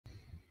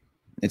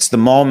It's the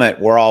moment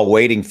we're all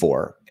waiting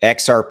for.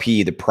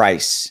 XRP, the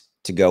price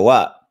to go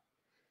up.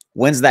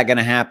 When's that going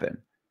to happen?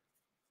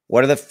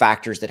 What are the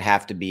factors that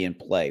have to be in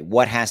play?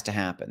 What has to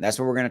happen? That's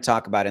what we're going to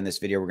talk about in this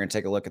video. We're going to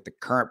take a look at the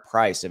current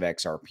price of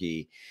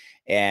XRP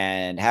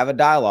and have a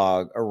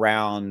dialogue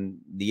around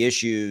the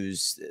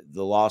issues,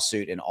 the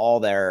lawsuit, and all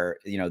there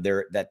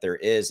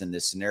is in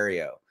this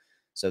scenario.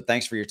 So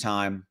thanks for your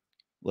time.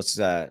 Let's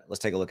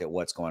take a look at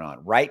what's going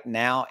on. Right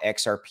now,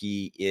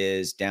 XRP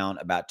is down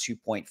about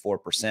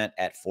 2.4%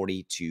 at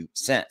 42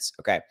 cents.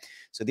 Okay.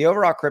 So the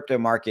overall crypto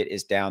market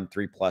is down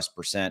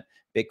 3+%.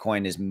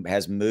 Bitcoin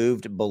has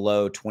moved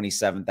below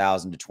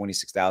 27,000 to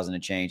 26,000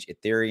 and change.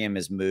 Ethereum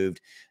has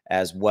moved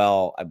as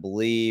well. I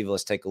believe,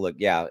 let's take a look.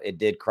 Yeah, it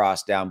did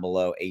cross down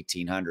below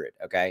 1,800.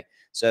 Okay.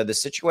 So the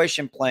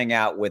situation playing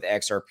out with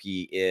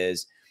XRP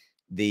is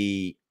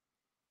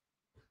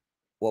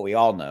what we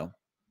all know.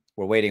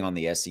 We're waiting on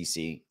the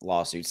SEC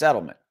lawsuit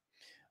settlement.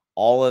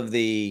 All of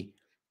the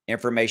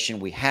information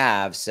we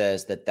have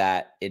says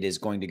that it is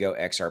going to go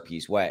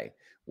XRP's way.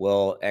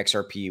 Will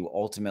XRP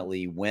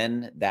ultimately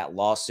win that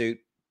lawsuit?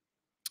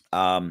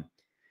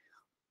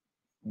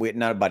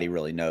 Nobody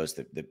really knows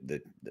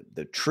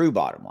the true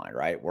bottom line,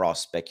 right? We're all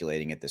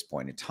speculating at this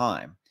point in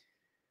time.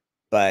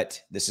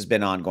 But this has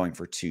been ongoing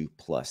for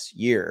 2+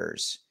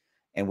 years.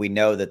 And we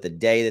know that the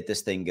day that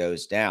this thing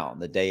goes down,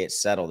 the day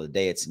it's settled, the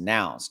day it's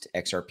announced,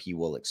 XRP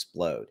will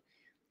explode.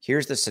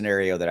 Here's the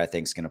scenario that I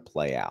think is going to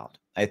play out.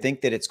 I think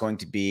that it's going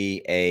to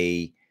be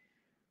a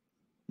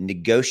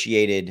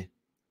negotiated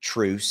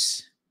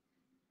truce,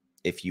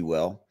 if you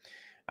will.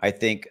 I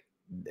think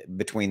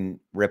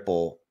between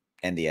Ripple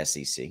and the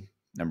SEC,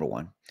 number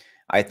one.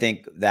 I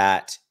think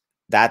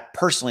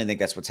personally think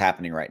that's what's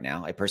happening right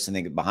now. I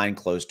personally think behind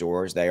closed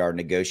doors, they are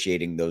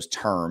negotiating those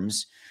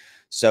terms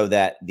so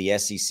that the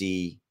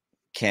SEC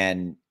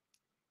can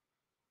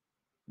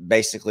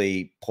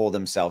basically pull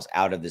themselves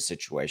out of the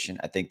situation.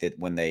 I think that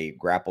when they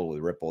grappled with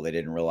Ripple, they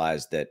didn't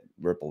realize that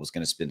Ripple was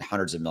going to spend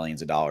hundreds of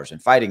millions of dollars in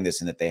fighting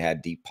this and that they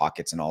had deep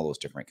pockets and all those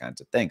different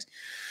kinds of things.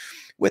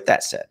 With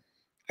that said,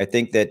 I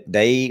think that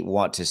they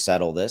want to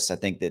settle this. I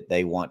think that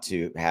they want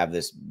to have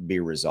this be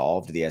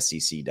resolved. The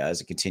SEC does.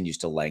 It continues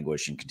to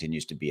languish and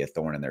continues to be a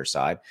thorn in their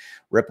side.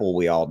 Ripple,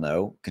 we all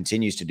know,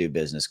 continues to do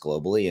business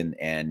globally,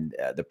 and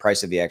the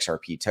price of the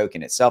XRP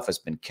token itself has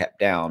been kept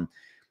down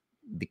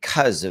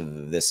because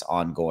of this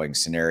ongoing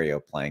scenario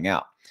playing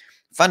out.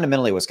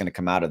 Fundamentally, what's going to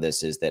come out of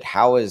this is that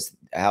how is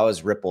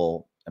XRP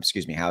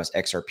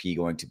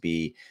going to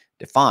be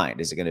defined?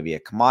 Is it going to be a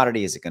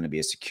commodity? Is it going to be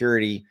a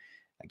security?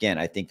 Again,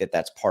 I think that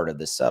that's part of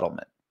the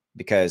settlement,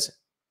 because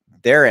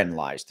therein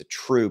lies the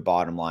true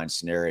bottom line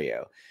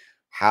scenario.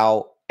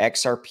 How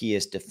XRP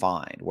is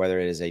defined, whether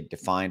it is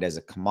defined as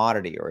a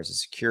commodity or as a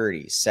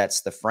security,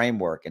 sets the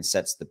framework and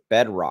sets the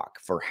bedrock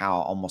for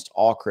how almost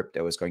all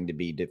crypto is going to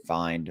be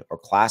defined or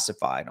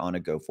classified on a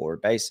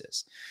go-forward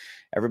basis.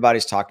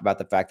 Everybody's talked about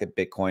the fact that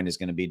Bitcoin is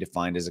going to be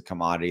defined as a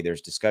commodity.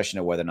 There's discussion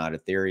of whether or not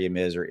Ethereum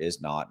is or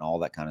is not and all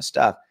that kind of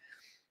stuff.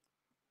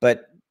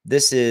 But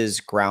this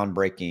is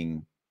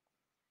groundbreaking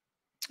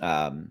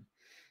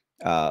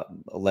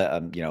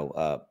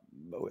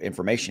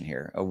information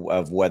here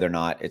of whether or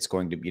not it's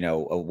going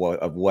to,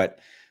 of what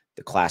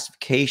the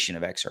classification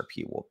of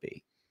XRP will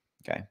be.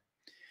 Okay.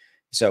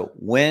 So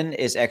when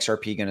is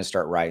XRP going to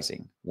start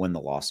rising? When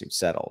the lawsuit's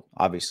settled,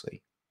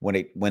 obviously.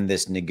 When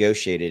this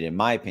negotiated, in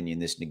my opinion,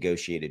 this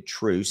negotiated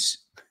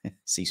truce,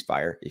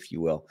 ceasefire, if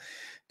you will,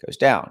 goes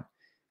down.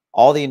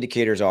 All the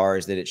indicators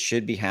is that it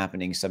should be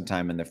happening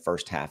sometime in the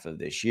first half of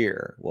this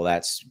year. Well,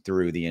 that's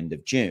through the end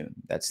of June.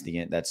 That's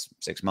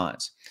 6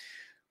 months.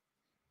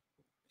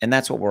 And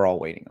that's what we're all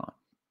waiting on.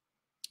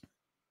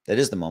 That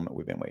is the moment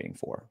we've been waiting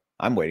for.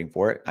 I'm waiting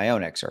for it. I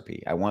own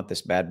XRP. I want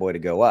this bad boy to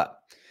go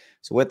up.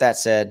 So with that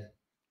said,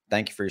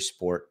 thank you for your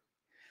support.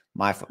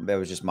 That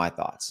was just my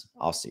thoughts.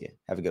 I'll see you.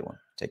 Have a good one.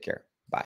 Take care.